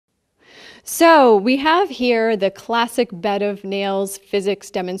So we have here the classic bed of nails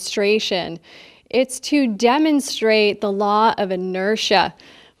physics demonstration. It's to demonstrate the law of inertia.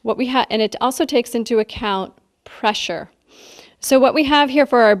 And it also takes into account pressure. So what we have here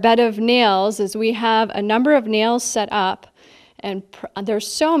for our bed of nails is we have a number of nails set up, and there's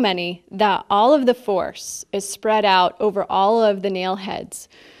so many that all of the force is spread out over all of the nail heads.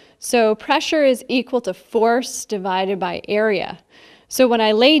 So pressure is equal to force divided by area. So when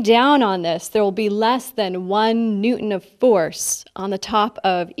I lay down on this, there will be less than 1 Newton of force on the top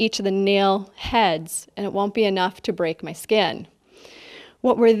of each of the nail heads, and it won't be enough to break my skin.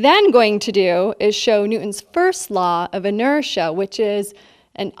 What we're then going to do is show Newton's first law of inertia, which is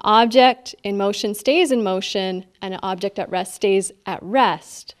an object in motion stays in motion, and an object at rest stays at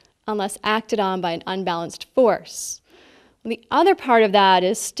rest, unless acted on by an unbalanced force. The other part of that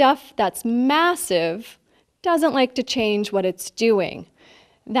is stuff that's massive doesn't like to change what it's doing.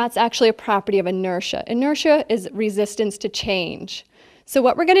 That's actually a property of inertia. Inertia is resistance to change. So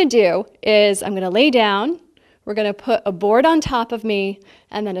what we're going to do is I'm going to lay down, we're going to put a board on top of me,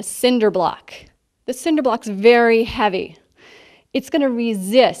 and then a cinder block. The cinder block's very heavy. It's going to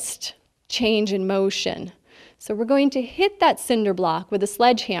resist change in motion. So we're going to hit that cinder block with a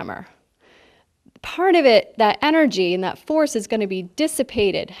sledgehammer. Part of it, that energy and that force, is going to be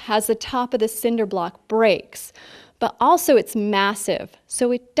dissipated as the top of the cinder block breaks. But also it's massive,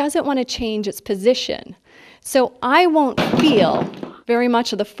 so it doesn't want to change its position. So I won't feel very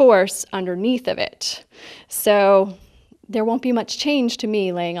much of the force underneath of it. So there won't be much change to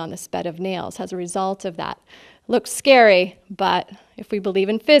me laying on this bed of nails as a result of that. Looks scary, but if we believe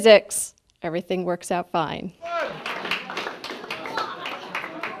in physics, everything works out fine.